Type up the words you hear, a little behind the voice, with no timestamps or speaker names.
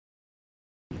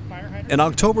In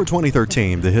October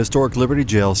 2013, the historic Liberty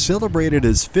Jail celebrated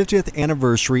its 50th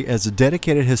anniversary as a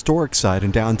dedicated historic site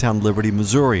in downtown Liberty,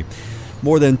 Missouri.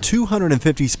 More than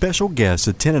 250 special guests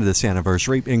attended this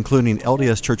anniversary, including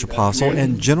LDS Church Apostle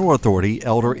and General Authority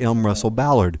Elder M. Russell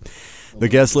Ballard. The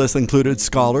guest list included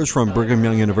scholars from Brigham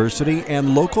Young University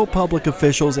and local public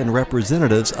officials and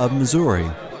representatives of Missouri.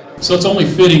 So it's only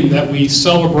fitting that we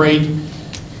celebrate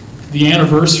the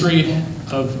anniversary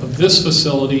of this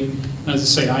facility. As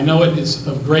I say, I know it is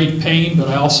of great pain, but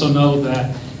I also know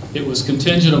that it was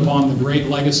contingent upon the great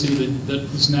legacy that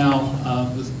is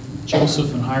now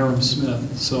Joseph and Hiram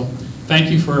Smith. So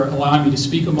thank you for allowing me to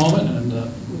speak a moment, and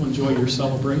we'll enjoy your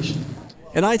celebration.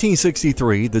 In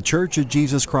 1963, the Church of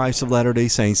Jesus Christ of Latter-day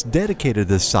Saints dedicated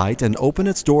this site and opened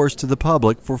its doors to the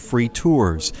public for free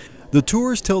tours. The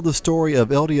tours tell the story of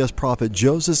LDS prophet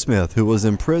Joseph Smith, who was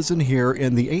imprisoned here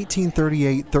in the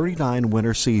 1838-39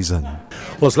 winter season.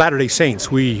 Well, as Latter-day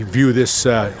Saints, we view this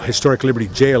historic Liberty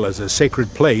Jail as a sacred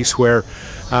place where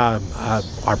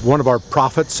one of our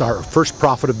prophets, our first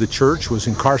prophet of the church, was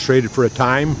incarcerated for a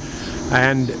time,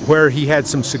 and where he had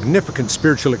some significant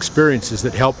spiritual experiences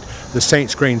that helped the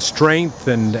saints gain strength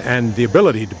and the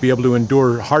ability to be able to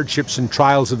endure hardships and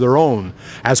trials of their own,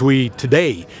 as we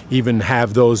today even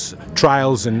have those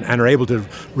trials and are able to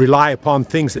rely upon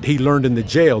things that he learned in the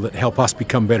jail that help us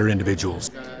become better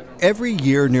individuals. Every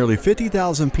year, nearly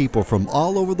 50,000 people from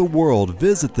all over the world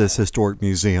visit this historic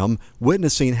museum,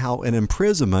 witnessing how an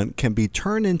imprisonment can be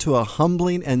turned into a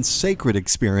humbling and sacred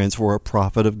experience for a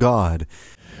prophet of God.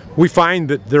 We find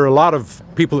that there are a lot of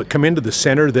people that come into the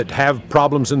center that have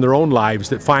problems in their own lives,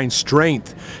 that find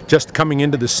strength just coming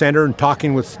into the center and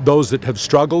talking with those that have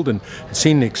struggled and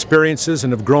seen experiences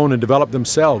and have grown and developed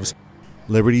themselves.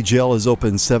 Liberty Jail is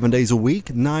open 7 days a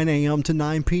week, 9 a.m. to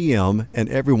 9 p.m., and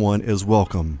everyone is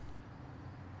welcome.